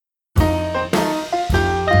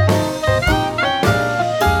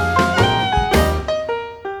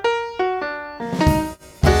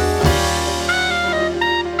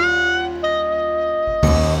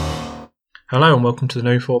Hello and welcome to the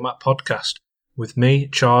No Format Podcast with me,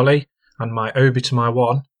 Charlie, and my Obi to my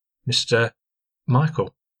one, Mr.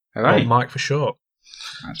 Michael. Hello. Or Mike for short.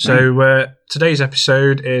 That's So today's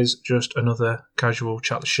episode is just another casual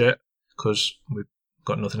chat the shit because we've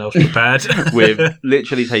got nothing else prepared. We've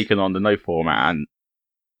literally taken on the no format and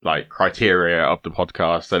criteria of the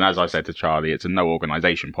podcast, and as I said to Charlie, it's a no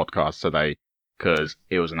organisation podcast today because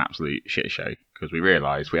it was an absolute shit show because we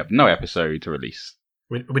realised we have no episode to release.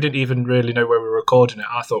 We didn't even really know where we were recording it.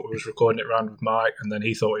 I thought we was recording it round with Mike, and then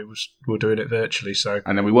he thought we were doing it virtually.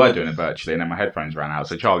 And then we were doing it virtually, and then my headphones ran out,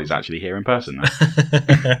 so Charlie's actually here in person now.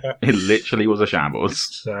 It literally was a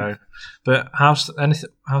shambles. But how's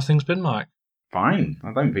things been, Mike? Fine.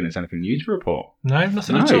 I don't think there's anything new to report. No,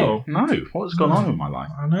 nothing at all. No. What's gone on in my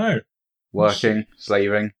life? I know. Working,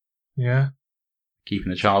 slaving. Yeah.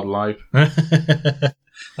 Keeping a child alive.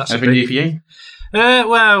 That's anything new for you?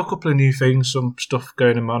 Well, a couple of new things. Some stuff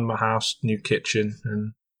going on in my house. New kitchen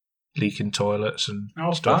and leaking toilets and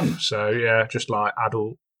stuff. Fun. So, yeah, just like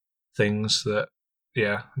adult things that,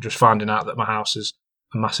 yeah, just finding out that my house is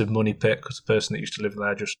a massive money pit because the person that used to live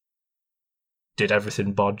there just did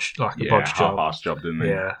everything bodge, like a bodge job. Half-ass job, didn't they?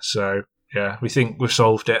 Yeah, so, yeah, we think we've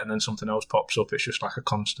solved it and then something else pops up. It's just like a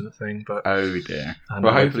constant thing. But oh, dear.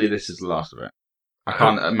 Well, hopefully this is the last of it. I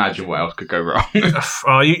can't imagine what else could go wrong.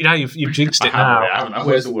 Oh, you've jinxed it now. I haven't.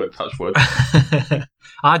 Where's the wood? Touch wood.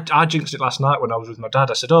 I jinxed it last night when I was with my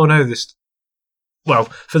dad. I said, "Oh no, this." Well,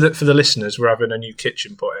 for the listeners, we're having a new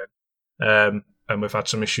kitchen put in, and we've had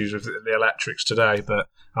some issues with the electrics today. But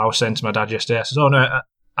I was saying to my dad yesterday, I said, "Oh no,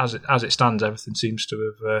 as it stands, everything seems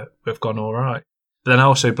to have gone all right." But then I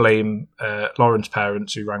also blame Lauren's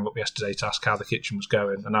parents who rang up yesterday to ask how the kitchen was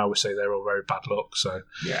going, and I always say they're all very bad luck. So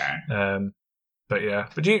yeah. But yeah,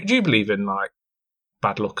 do you believe in like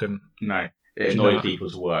bad luck and? No, it annoys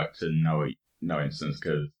people's work to no instance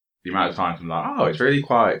because the amount of times I'm like, oh, it's really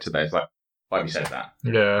quiet today. It's like, why have you said that?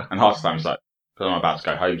 Yeah. And half the time it's like, because I'm about to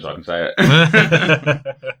go home so I can say it.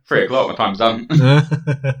 3:00, my time's done.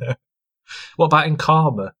 What about in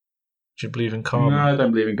karma? Do you believe in karma? No, I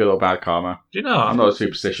don't believe in good or bad karma. Do you know? I'm not a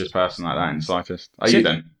superstitious person like that in the slightest. Are you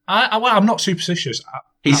then? I'm not superstitious.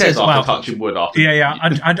 He says after touching wood after. Yeah.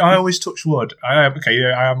 I always touch wood. I am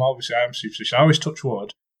superstitious. I always touch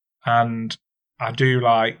wood, and I do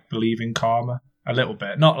like believe in karma a little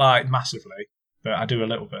bit, not like massively, but I do a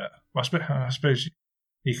little bit. Well, I suppose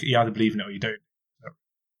you either believe in it or you don't.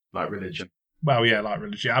 Like religion. Well, yeah, like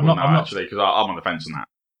religion. I'm not actually because I'm on the fence on that.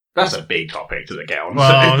 That's a big topic to get on.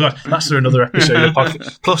 Well, that's for another episode of the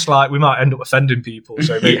podcast. Plus, we might end up offending people,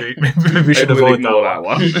 so maybe we should avoid that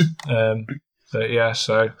one. But yeah,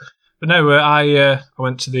 but no, I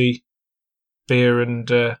went to the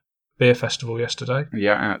beer festival yesterday.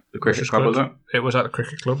 Yeah, at the cricket club, was it? It was at the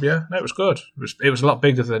cricket club. Yeah, no, it was good. It was a lot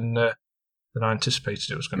bigger than I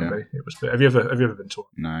anticipated it was going to be. It was. Have you ever been to one?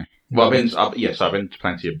 No. Well, I've been to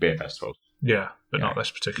plenty of beer festivals. Yeah, but not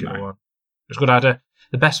this particular one. It was good.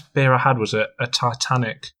 The best beer I had was a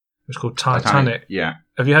Titanic. It was called Titanic. Yeah.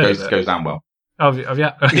 Have you heard of it? Goes down well. Oh, have you?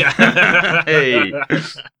 Yeah. Hey.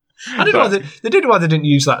 I don't know why they didn't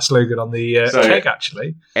use that slogan on the keg,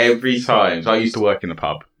 actually. Every time. So I used to work in the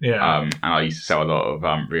pub. Yeah. And I used to sell a lot of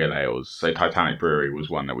real ales. So Titanic Brewery was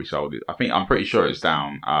one that we sold. I'm pretty sure it's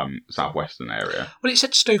down southwestern area. Well, it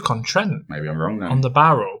said Stoke-on-Trent. Maybe I'm wrong then. On the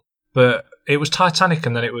barrel. But it was Titanic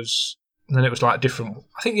and then it was like different.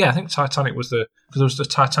 I think Titanic was because there was the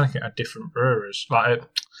Titanic. It had different brewers,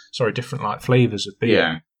 different like flavors of beer.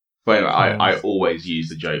 Yeah, but I always use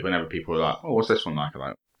the joke whenever people are like, "Oh, what's this one like?" I'm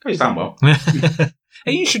like, "Goes down well."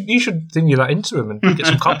 Hey, you should think you're that into them and get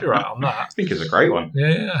some copyright on that. I think it's a great one.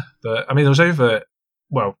 Yeah, but I mean, there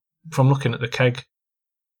was from looking at the keg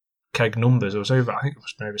numbers, I think it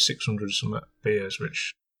was maybe 600 some beers,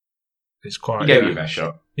 which is quite. You gave your best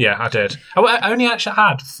shot. Yeah, I did. I only actually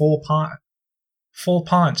had 4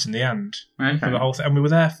 pints in the end for the whole thing, and we were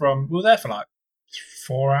there for like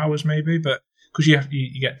 4 hours maybe. But because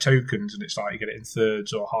you get tokens, and it's like you get it in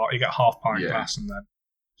thirds or half. You get a half pint glass, and then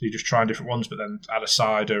so you just try different ones, but then add a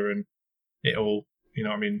cider, and it all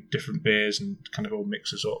different beers and kind of all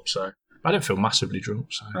mixes up. So I didn't feel massively drunk.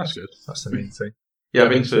 So that's good. That's the main thing. Yeah, I've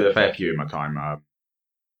been to a fair few in my time.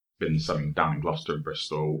 Been some down in Gloucester and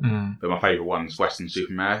Bristol. But my favourite one's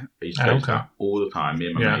Weston-super-Mare. I used to go to that all the time, me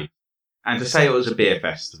and my mate. And to say it was a beer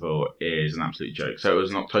festival is an absolute joke. So it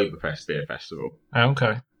was an Oktoberfest beer festival.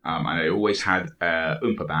 Okay. And it always had a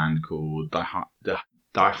Oompa band called the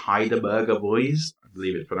Heidelberger Boys, I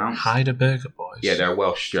believe it's pronounced. Heidelberger Boys? Yeah, they're a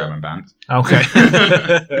Welsh-German band. Okay.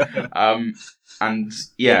 And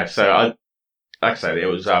yeah, so like I said, it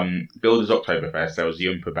was Builders Oktoberfest, there was the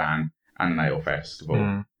Oompa band and an ale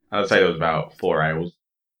festival. I'd say there was about 4 ales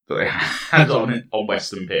that they had on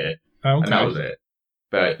Western Pier. Okay. And that was it.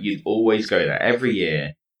 But you'd always go there. Every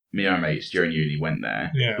year, me and my mates during uni went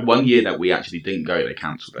there. Yeah. The one year that we actually didn't go, they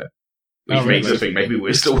cancelled it. Which makes really? us think maybe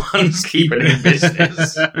we're still the ones keeping it in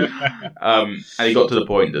business. And it got to the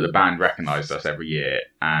point that the band recognised us every year.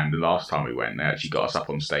 And the last time we went, they actually got us up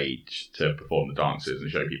on stage to perform the dances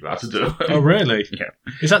and show people how to do it. Oh, really? Yeah.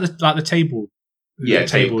 Is that the table? Yeah,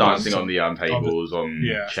 table dancing on the tables, on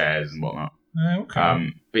chairs and whatnot.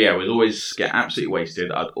 Okay. But yeah, we'd always get absolutely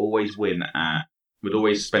wasted. I'd always win we'd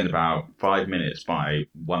always spend about 5 minutes by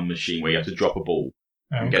one machine where you have to drop a ball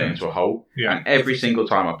and get it into a hole. Yeah. And every single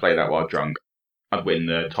time I played that while drunk, I'd win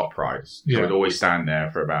the top prize. So I'd always stand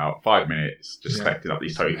there for about 5 minutes just collecting up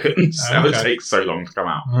these tokens. That would take so long to come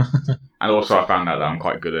out. And also I found out that I'm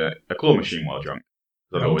quite good at a claw machine while drunk.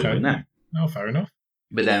 So I'd always win there. Oh, fair enough.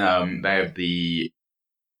 But then they have the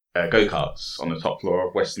go-karts on the top floor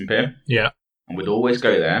of Western Pier. Yeah. And we'd always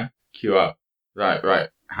go there, queue up. Right.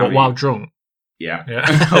 But while drunk? Yeah.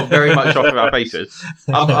 Very much off of our faces.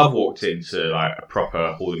 I've walked into like a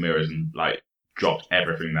proper Hall of Mirrors and like dropped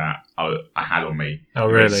everything that I had on me. Oh,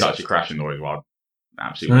 really? It was such a crashing noise while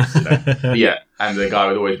absolutely wasted there. But yeah, and the guy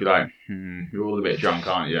would always be like, you're all a bit drunk,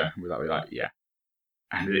 aren't you? And we'd be like, yeah.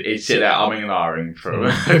 And it'd sit there umming and ahhing for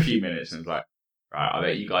a few minutes and it's like, right, I'll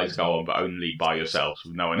let you guys go on, but only by yourselves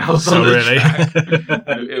with no one else on the track.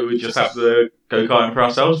 And it would just have to go karting for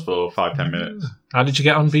ourselves for 5-10 minutes. How did you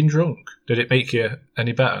get on being drunk? Did it make you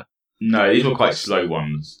any better? No, these were quite slow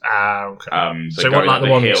ones. Okay. So going up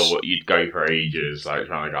the hill, you'd go for ages, like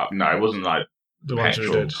trying to go up. No, it wasn't like the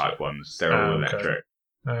petrol type ones. They're all electric.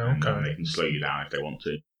 And they can slow you down if they want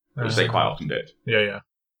to, which they quite often did. Yeah.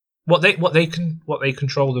 What they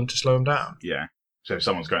control them to slow them down? Yeah. So if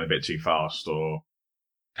someone's going a bit too fast or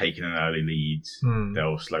taking an early lead,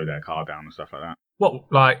 they'll slow their car down and stuff like that.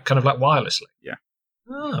 What, like kind of like wirelessly? Yeah.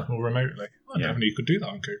 Oh, or remotely. I never knew you could do that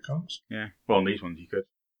on go-karts. Yeah. Well, on these ones you could.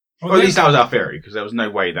 Well, at least that was our theory, because there was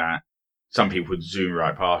no way that some people would zoom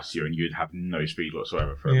right past you and you'd have no speed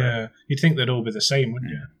whatsoever for a bit. You'd think they'd all be the same,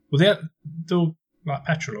 wouldn't you? Well, they're all like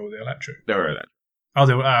petrol or were they electric? They were electric. Oh,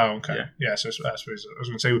 they were. Oh, okay. Yeah. So I suppose I was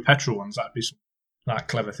going to say with petrol ones, that'd be some like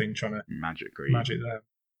clever thing trying to magic there.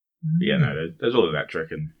 But yeah, no, there's all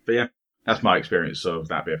electric, but yeah, that's my experience of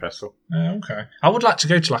that beer festival. Okay, I would like to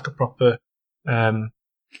go to like a proper like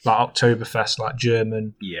Oktoberfest, like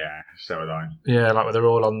German. Yeah, so would I. Yeah, like where they're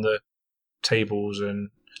all on the tables and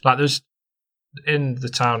like there's in the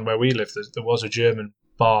town where we live, there was a German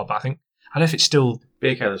bar, but I don't know if it's still.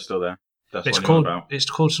 Beer Keller's still there. That's it's what called. About. It's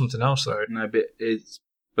called something else though. No, but it's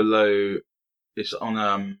below. It's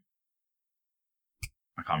on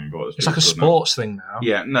I can't remember what it's like a sports thing now.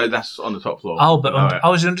 Yeah, no, that's on the top floor. Oh, but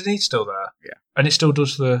is it underneath still there? Yeah, and it still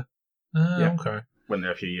does the. Okay. Went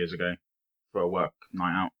there a few years ago for a work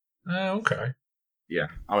night out. Okay. Yeah,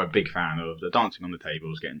 I'm a big fan of the dancing on the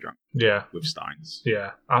tables, getting drunk. Yeah, with steins.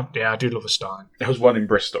 Yeah, I do love a stein. There was one in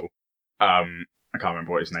Bristol. I can't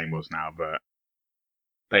remember what his name was now, but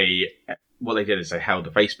what they did is they held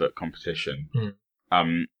a Facebook competition.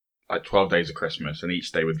 Like 12 days of Christmas, and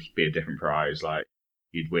each day would be a different prize. Like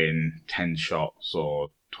you'd win 10 shots or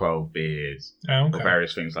 12 beers or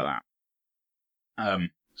various things like that.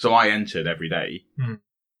 So I entered every day,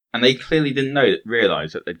 and they clearly didn't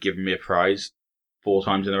realise that they'd given me a prize 4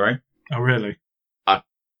 times in a row. Oh, really?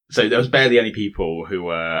 So there was barely any people who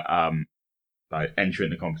were like entering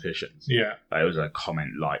the competitions. Yeah, like, it was a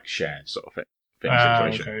comment, like, share sort of thing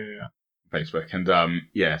situation. Okay, yeah. Facebook,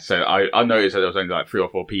 and so I noticed that there was only like 3 or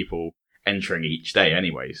 4 people entering each day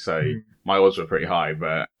anyway, so my odds were pretty high,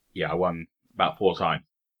 but yeah, I won about 4 times.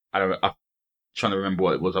 I'm trying to remember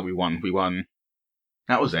what it was that we won. We won,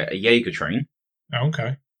 that was it, a Jaeger train.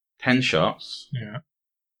 Okay. 10 shots. Yeah.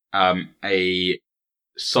 A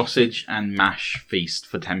sausage and mash feast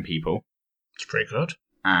for 10 people. It's pretty good.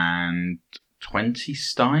 And 20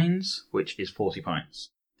 steins, which is 40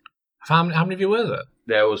 pints. How many of you were there?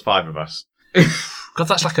 There was 5 of us. God,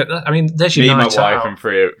 that's like there's your me, night my wife, out. and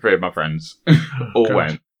 3 of my friends all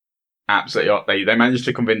went. Absolutely, they managed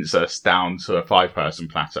to convince us down to a 5-person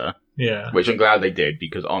platter. Yeah, which I'm glad they did,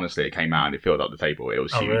 because honestly, it came out and it filled up the table. It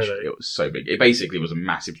was huge. Really? It was so big. It basically was a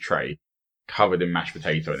massive tray covered in mashed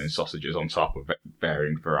potato and then sausages on top of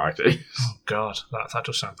varying varieties. Oh God, that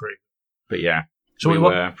does sound pretty. But yeah. So we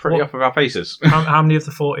were pretty off of our faces. How many of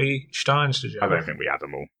the 40 steins did you have? I don't think we had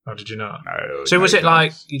them all. Oh, did you not? No. So was it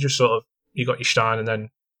like you just sort of, you got your stein and then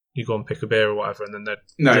you go and pick a beer or whatever and then they'd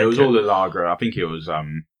No, it was all the lager. I think it was, I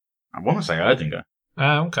want to say Erdinger.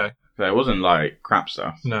 Okay. So it wasn't like crap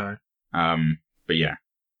stuff. No. But yeah,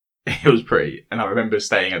 it was pretty. And I remember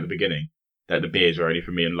staying at the beginning. that the beers were only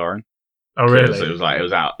for me and Lauren. Oh, really? So it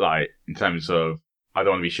was out, like, in terms of, I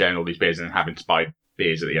don't want to be sharing all these beers and having to buy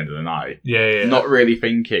beers at the end of the night. Yeah. Not really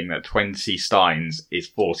thinking that 20 steins is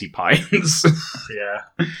 40 pints.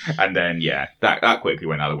 Yeah. And then, that quickly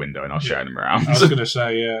went out the window and I was sharing them around. I was going to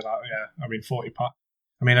say, 40 pints.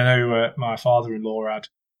 I mean, I know my father-in-law had,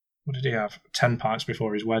 what did he have? 10 pints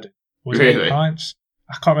before his wedding. Was it 8 pints?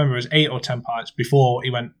 I can't remember. It was 8 or 10 pints before he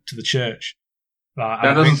went to the church. Like,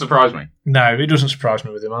 that doesn't surprise me. No, it doesn't surprise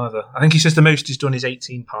me with him either. I think he says the most he's done is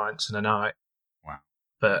 18 pints in a night. Wow.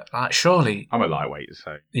 But surely... I'm a lightweight,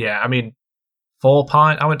 so... Yeah, I mean, 4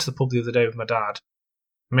 pints... I went to the pub the other day with my dad.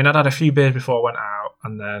 I mean, I'd had a few beers before I went out,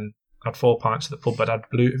 and then I had 4 pints at the pub. Have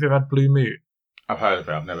you ever had Blue Moon? I've heard of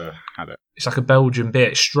it. I've never had it. It's like a Belgian beer.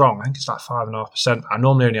 It's strong. I think it's like 5.5%. I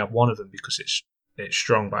normally only have one of them because it's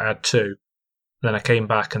strong, but I had 2. Then I came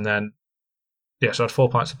back and then... Yeah, so I had 4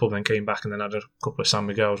 pints of pub, then came back, and then I had a couple of San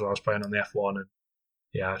Miguel's while I was playing on the F1, and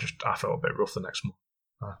I felt a bit rough the next month.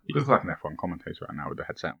 You look like an F1 commentator right now with the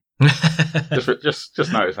headset.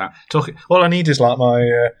 just notice that. All I need is like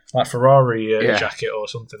my Ferrari jacket or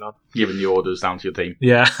something on. Giving the orders down to your team.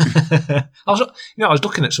 Yeah, I was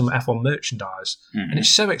looking at some F1 merchandise, and it's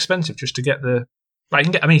so expensive just to get the. Like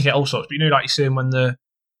you can get all sorts, but like you see them when they're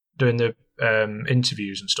doing the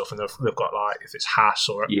interviews and stuff, and they've got like if it's Haas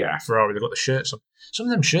or Ferrari, they've got the shirts on. Some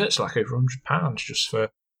of them shirts are like over £100 just for.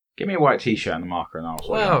 Give me a white T-shirt and a marker, and I'll.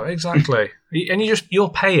 Well, exactly, and you're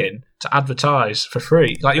paying to advertise for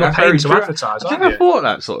free. Like you're paying to advertise. I never thought of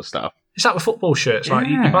that sort of stuff. It's like with football shirts. Like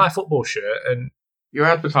you buy a football shirt and you're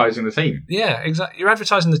advertising the team. Yeah, exactly. You're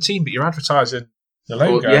advertising the team, but you're advertising the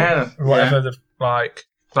logo. Or whatever the like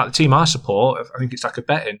the team I support. I think it's like a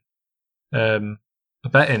betting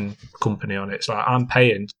company on it. It's like I'm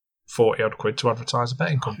paying 40 odd quid to advertise a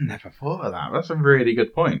betting company. I've never thought of that. That's a really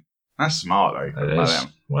good point. That's smart though. It is.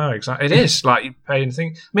 Well, exactly. It is like you pay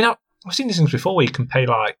anything. I mean, I've seen these things before where you can pay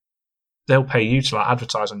like they'll pay you to like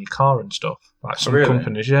advertise on your car and stuff. Like some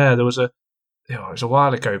companies. Yeah, there was it was a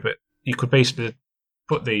while ago, but you could basically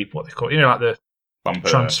put what they call like the bumper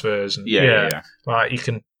transfers and like you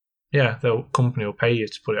can the company will pay you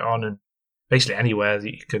to put it on and basically anywhere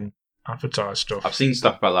that you can advertise stuff. I've seen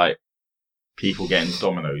stuff about like people getting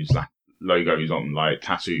Domino's like logos on like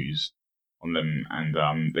tattoos on them,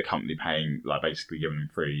 and the company paying like basically giving them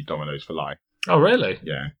free Domino's for life. Oh, really?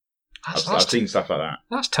 Yeah, I've seen stuff like that.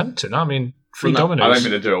 That's tempting. I mean, free Domino's. I don't think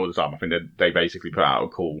they do it all the time. I think they basically put out a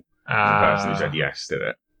call. The person who said yes did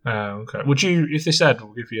it. Oh, okay. Would you, if they said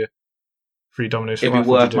we'll give you free Domino's for life? It'd be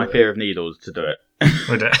worth my fear of needles to do it.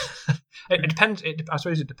 Would it? It depends. I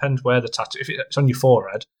suppose it depends where the tattoo. If it's on your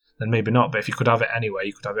forehead, then maybe not. But if you could have it anywhere,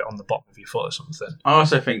 you could have it on the bottom of your foot or something. I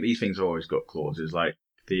also think these things have always got clauses, like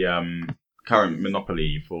the current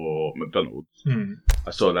monopoly for McDonald's.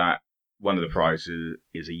 I saw that one of the prizes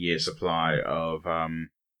is a year's supply of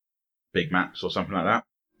Big Macs or something like that.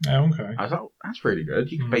 Oh, okay. I thought that's really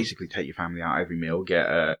good. You can basically take your family out every meal, get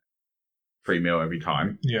a free meal every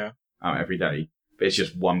time. Yeah. Every day. But it's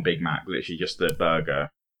just one Big Mac, literally just the burger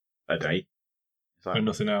a day. Like, and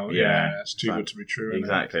nothing else. Yeah, it's too good to be true.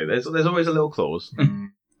 Exactly. There's always a little clause.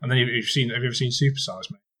 And then have you ever seen Super Size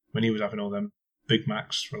Me? When he was having all them Big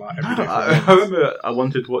Macs for like every day. I remember I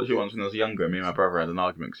wanted to watch it once when I was younger. Me and my brother had an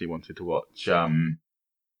argument because he wanted to watch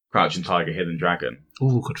Crouching Tiger, Hidden Dragon.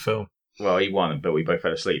 Ooh, good film. Well, he won, but we both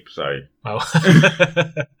fell asleep, so... Oh.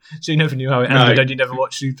 So you never knew how it ended, and you never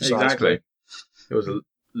watched Super Size Me? Exactly. It was a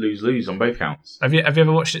lose-lose on both counts. Have you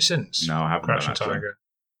ever watched it since? No, I haven't. Crouching Tiger?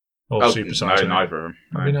 Or Super Size Me? No, neither of them.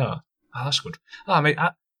 Have you not? Oh, that's good. Oh, I mean,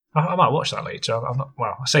 I might watch that later. I've not.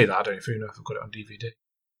 Well, I say that, I don't even know if I've got it on DVD.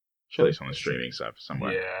 Surely it's on the streaming service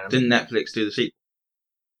somewhere. Yeah. Didn't Netflix do the sequel?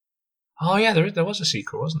 Oh, yeah, there was a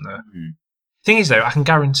sequel, wasn't there? Mm-hmm. Thing is, though, I can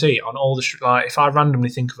guarantee on all the... Like, if I randomly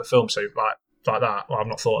think of a film, so like that, well, I've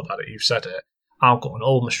not thought about it, you've said it, I'll go on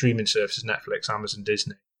all my streaming services, Netflix, Amazon,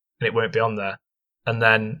 Disney, and it won't be on there. And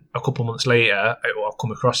then a couple of months later, I'll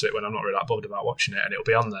come across it when I'm not really that bothered about watching it, and it'll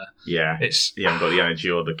be on there. Yeah. You haven't got the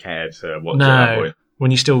energy or the care to watch it. No,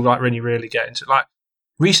 when you still like really, really get into it. Like,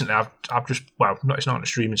 recently, I've just... Well, it's not on a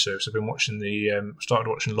streaming service. I've been watching started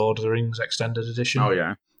watching Lord of the Rings Extended Edition. Oh,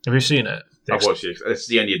 yeah. Have you seen it? I've watched it. It's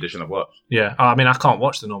the only edition I've watched. Yeah. I mean, I can't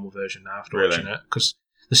watch the normal version now after watching it, because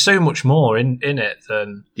there's so much more in it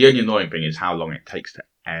than... The only annoying thing is how long it takes to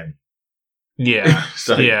end. Yeah.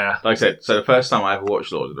 Like I said, so the first time I ever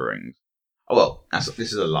watched Lord of the Rings... Oh, well,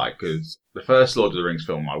 this is a lie, because the first Lord of the Rings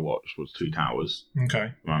film I watched was Two Towers.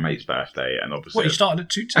 Okay. For my mate's birthday, and obviously... What, you started at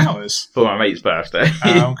Two Towers? For my mate's birthday.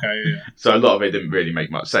 Oh, okay, yeah. So a lot of it didn't really make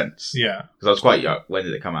much sense. Yeah. Because I was quite young. When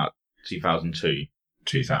did it come out? 2002.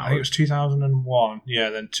 I think it was 2001. Yeah,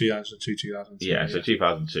 then 2002, 2003. Yeah, so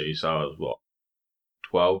 2002. So I was what,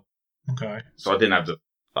 12. Okay. So I didn't have the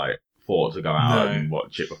thought to go out and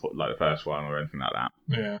watch it before, like the first one or anything like that.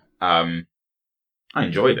 Yeah. I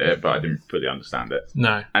enjoyed it, but I didn't fully understand it.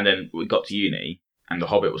 No. And then we got to uni, and The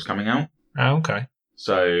Hobbit was coming out. Oh, okay.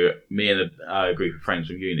 So me and a group of friends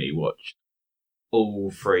from uni watched all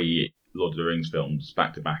 3 Lord of the Rings films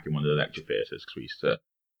back to back in one of the lecture theatres, because we used to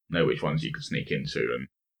know which ones you could sneak into.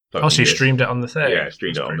 And so you streamed it on the thing? Yeah,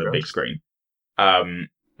 streamed it on the big screen.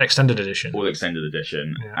 Extended edition. All extended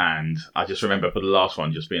edition. Yeah. And I just remember for the last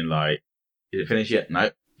one just being like, is it finished yet? No.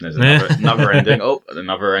 There's another ending. Oh,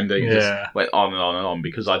 another ending. Yeah. Just went on and on and on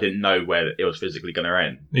because I didn't know where it was physically going to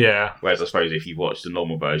end. Yeah. Whereas I suppose if you watched the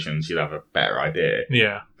normal versions, you'd have a better idea.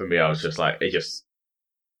 Yeah. For me, I was just like,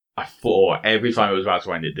 I thought every time it was about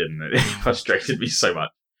to end, it didn't. It frustrated me so much.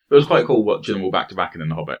 It was quite cool watching them all back to back and then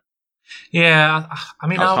The Hobbit. Yeah. I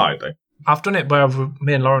mean, I was tired though. I've done it where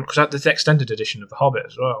me and Lauren, because there's the extended edition of The Hobbit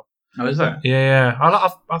as well. Oh, is there? Yeah.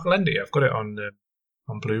 I'll lend it. I've got it on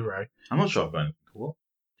Blu-ray. I'm not sure I've got what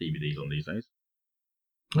DVDs on these days.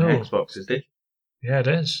 Xbox is digital. Yeah, it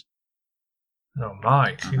is. Oh,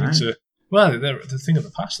 Mike, you need to. Well, they're the thing of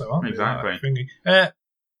the past, though, aren't they? Exactly. Have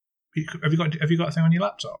you got a thing on your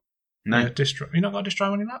laptop? No. Disk drive. You not got a disk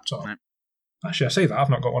drive on your laptop? No. Actually, I say that I've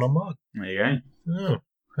not got one on mine. There you go. Oh.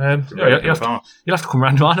 You'll have to come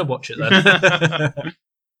round to mine and watch it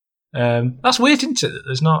then. That's weird, isn't it? That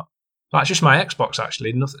there's not. It's just my Xbox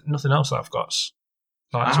actually. Nothing else that I've got.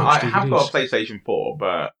 I have got a PlayStation 4,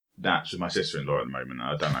 but that's with my sister-in-law at the moment.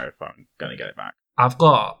 I don't know if I'm going to get it back. I've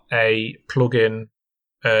got a plug-in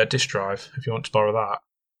disk drive if you want to borrow that,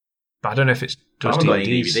 but I don't know if it does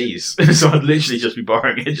DVDs. So I'd literally just be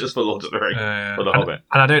borrowing it just for Lord of the Rings or The Hobbit.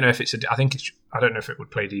 And I don't know if I don't know if it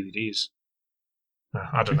would play DVDs.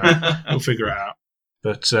 I don't know. We'll figure it out.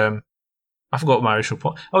 But I forgot what my original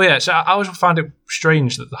point. Oh yeah, so I always found it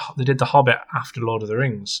strange that they did The Hobbit after Lord of the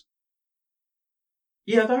Rings.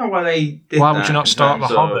 Yeah, I don't know why they did Why would you not start The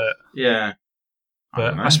Hobbit? Yeah.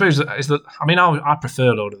 But I suppose I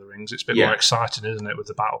prefer Lord of the Rings. It's a bit more exciting, isn't it, with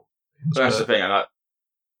the battle? That's the thing.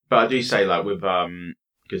 But I do say, with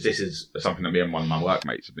because this is something that me and one of my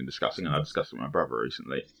workmates have been discussing, and I discussed it with my brother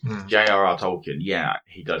recently. J.R.R. Tolkien,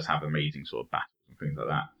 he does have amazing sort of battles and things like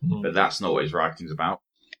that, but that's not what his writing's about.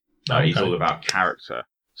 He's all about character.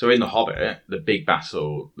 So in The Hobbit, the big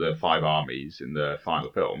battle, the 5 armies in the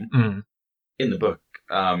final film, in the book,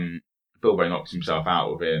 Bilbo knocks himself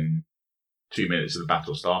out within 2 minutes of the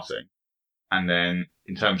battle starting. And then,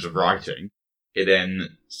 in terms of writing, it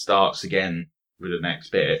then starts again with the next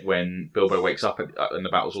bit when Bilbo wakes up and the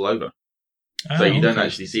battle's all over. So you don't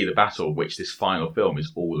actually see the battle, which this final film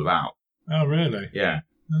is all about. Oh, really? Yeah.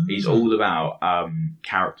 He's all about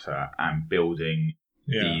character and building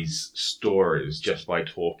these stories just by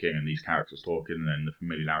talking and these characters talking and then the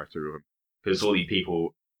familiarity with them. Because all these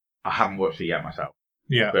people, I haven't watched it yet myself.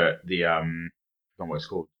 Yeah. But I don't know what it's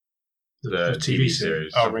called. The TV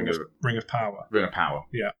series. Oh, Ring of Power. Ring of Power.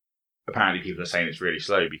 Yeah. Apparently people are saying it's really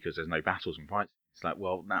slow because there's no battles and fights. It's like,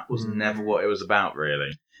 well, that was never what it was about,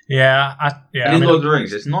 really. Yeah. And in Lord of the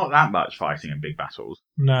Rings, it's not that much fighting and big battles.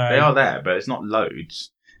 No. They are there, but it's not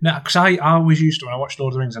loads. No, because I always used to, when I watched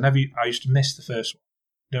Lord of the Rings, I used to miss the first one.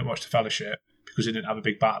 Don't watch the Fellowship because it didn't have a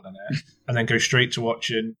big battle in it, and then go straight to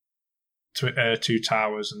watching Two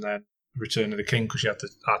Towers and then Return of the King because you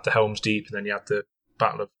had the Helm's Deep and then you had the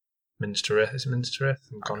Battle of Minas Tirith. Is it Minas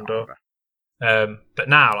Tirith and Gondor? But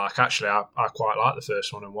now, actually, I quite like the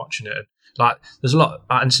first one and watching it. And, there's a lot,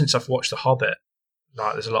 and since I've watched The Hobbit,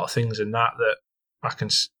 there's a lot of things in that I can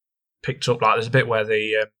picked up. There's a bit where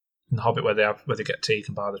in The Hobbit where they get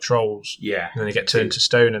taken by the trolls, and then they get turned to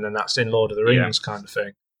stone, and then that's in Lord of the Rings kind of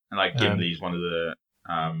thing. And Gimli's one of the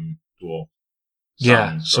dwarf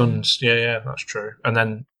sons. Yeah, that's true. And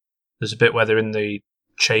then there's a bit where they're in the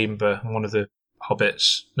chamber, and one of the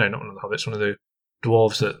hobbits, no, not one of the hobbits, one of the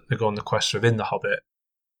dwarves that they go on the quest within the Hobbit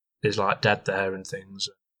is dead there and things.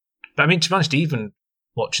 But I mean, to be honest, even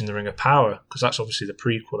watching The Ring of Power, because that's obviously the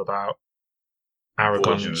prequel about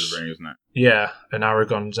Aragorn's ring, isn't it? Yeah, and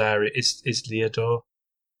Aragorn's area is Leodor.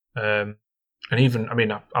 And even, I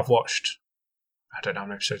mean, I've watched, I don't know how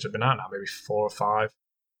many episodes have been out now, maybe 4 or 5.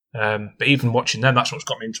 But even watching them, that's what's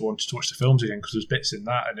got me into wanting to watch the films again, because there's bits in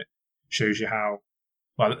that, and it shows you how.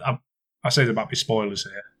 Well, I say there might be spoilers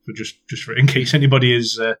here, but just for in case anybody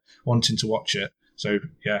is wanting to watch it. So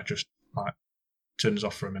yeah, just turn us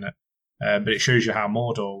off for a minute. But it shows you how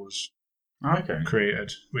Mordor was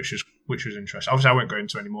created, which which was interesting. Obviously, I won't go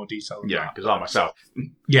into any more detail. Yeah, because I myself.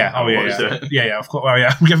 Yeah. Oh yeah. Of course. Well,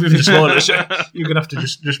 yeah. With the spoilers, you're gonna have to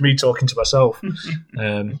just me talking to myself.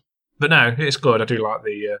 But no, it's good. I do like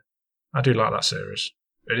that series.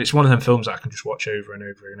 It's one of them films that I can just watch over and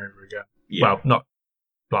over and over again. Yeah. Well, not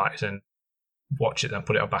like then watch it then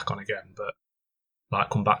put it back on again, but like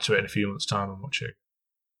come back to it in a few months' time and watch it.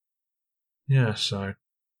 Yeah. So.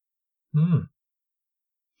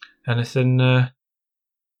 Anything?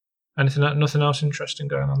 Nothing else interesting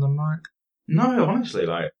going on then, Mike? No, honestly,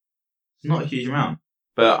 not a huge amount.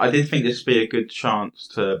 But I did think this would be a good chance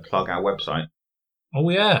to plug our website. Oh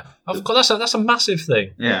yeah, of course. That's a massive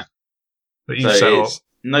thing. Yeah. But you so it's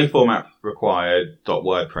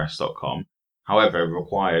noformatrequired.wordpress.com. However,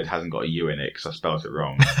 required hasn't got a U in it because I spelled it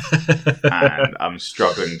wrong, and I'm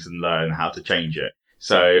struggling to learn how to change it.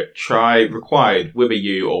 So try required with a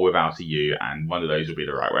U or without a U, and one of those will be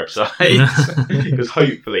the right website. Because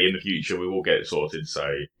hopefully in the future we will get it sorted.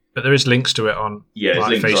 But there is links to it on there's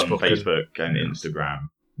links Facebook on Facebook and Instagram.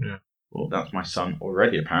 Yeah. Well, that's my son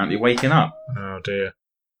already apparently waking up. Oh dear.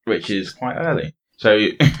 Which is quite early. So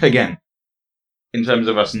again, in terms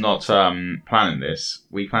of us not planning this,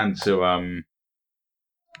 we plan to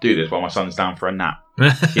do this while my son's down for a nap.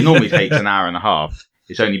 He normally takes an hour and a half.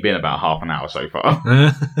 It's only been about half an hour so far.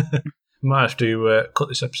 Might have to cut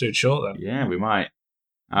this episode short then. Yeah, we might.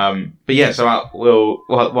 But yeah, so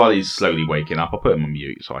while he's slowly waking up, I'll put him on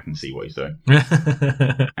mute so I can see what he's doing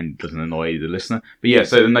and doesn't annoy the listener. But yeah,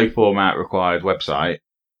 so the No Format Required website,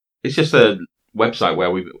 it's just a website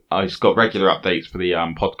where I've got regular updates for the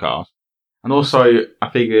podcast, and also I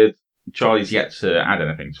figured Charlie's yet to add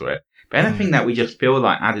anything to it, but anything that we just feel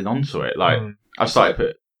like adding onto it, I've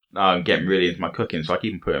started getting really into my cooking, so I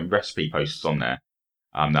keep putting recipe posts on there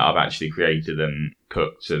that I've actually created and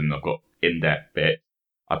cooked, and I've got in-depth bit.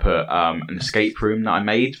 I put an escape room that I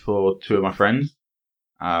made for two of my friends,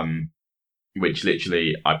 which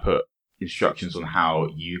literally I put instructions on how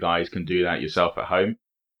you guys can do that yourself at home.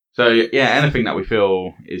 So yeah, anything that we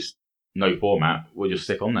feel is no format, we'll just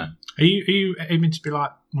stick on there. Are you aiming to be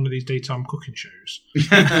like one of these daytime cooking shows?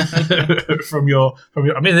 from your?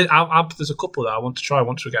 I mean, there's a couple that I want to try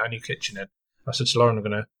once we get our new kitchen in. I said to Lauren, I'm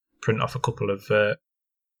going to print off a couple of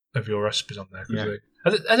your recipes on there. Yeah.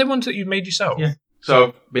 Are they ones that you made yourself? Yeah. So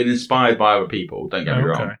I've been inspired by other people. Don't get me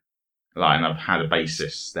wrong. And I've had a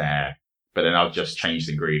basis there, but then I've just changed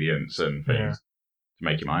ingredients and things to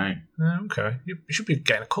make it my own. Okay, you should be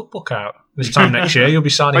getting a cookbook out this time next year. You'll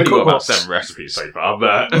be signing cookbooks. I've got about 7 recipes so far,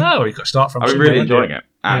 but you've got to start from. I've been really enjoying it,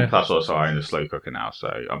 and plus also I'm a slow cooker now, so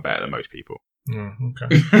I'm better than most people.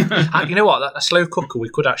 Okay. You know what? A slow cooker we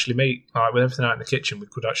could actually make, like with everything out in the kitchen. We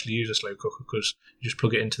could actually use a slow cooker because you just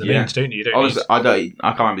plug it into the mains, don't you? I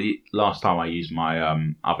can't remember the last time I used my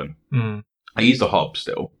oven. I used the hob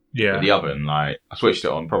still. Yeah. But the oven, I switched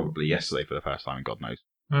it on probably yesterday for the first time. God knows.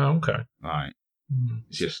 Oh, okay.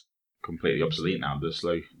 It's just completely obsolete now.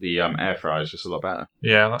 The air fryer is just a lot better.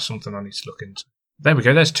 Yeah, that's something I need to look into. There we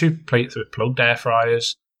go. There's 2 plates with plugged air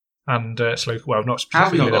fryers and slow. Well, not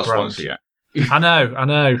specifically. Have we not got a sponsor yet? I know.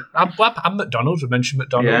 I'm McDonald's. We've mentioned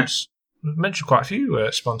McDonald's. Yeah. We've mentioned quite a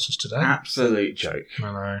few sponsors today. Absolute joke.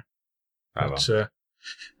 I know. But,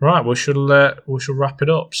 right, we shall wrap it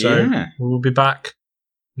up. So we will be back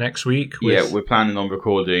next week. We're planning on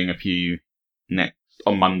recording a few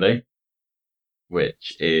on Monday,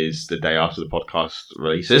 which is the day after the podcast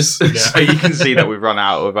releases. So you can see that we've run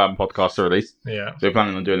out of podcasts to release. Yeah. So we're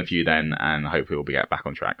planning on doing a few then, and hopefully we'll get back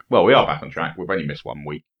on track. Well, we are back on track. We've only missed 1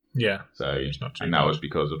 week. Yeah. So that was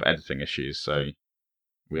because of editing issues. So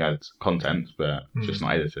we had content, but just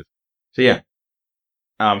not edited. So yeah.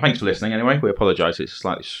 Thanks for listening. Anyway, we apologise. It's a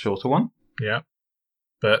slightly shorter one. Yeah.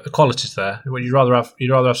 But the quality's there. You'd rather have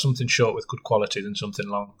something short with good quality than something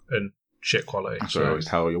long and shit quality. That's what I always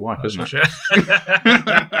tell your wife, isn't it?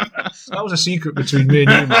 That was a secret between me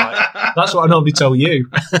and you, Mike. That's what I normally tell you.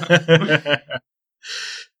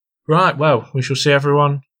 Right. Well, we shall see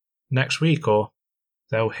everyone next week, or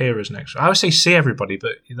they'll hear us next week. I would say see everybody,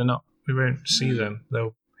 but they're not. We won't see them.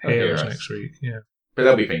 They'll hear us next week. Yeah. But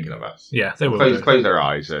they'll be thinking of us. Yeah, they will. Close their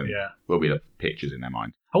eyes and we'll be the pictures in their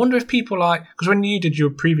mind. I wonder if people because when you did your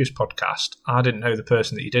previous podcast, I didn't know the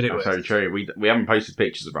person that you did it with. That's so true. We haven't posted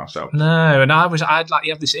pictures of ourselves. No, and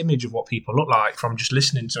you have this image of what people look like from just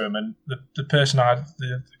listening to them, and the person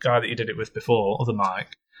the guy that you did it with before, other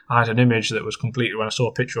Mike, I had an image that was completely, when I saw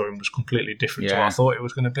a picture of him, was completely different to what I thought it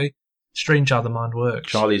was going to be. Strange how the mind works.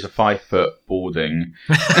 Charlie's a 5 foot balding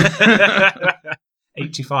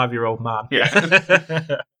 85-year-old man. Yeah.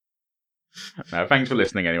 No, thanks for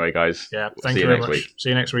listening anyway, guys. Yeah, thank you very much. See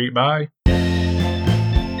you next week. Bye.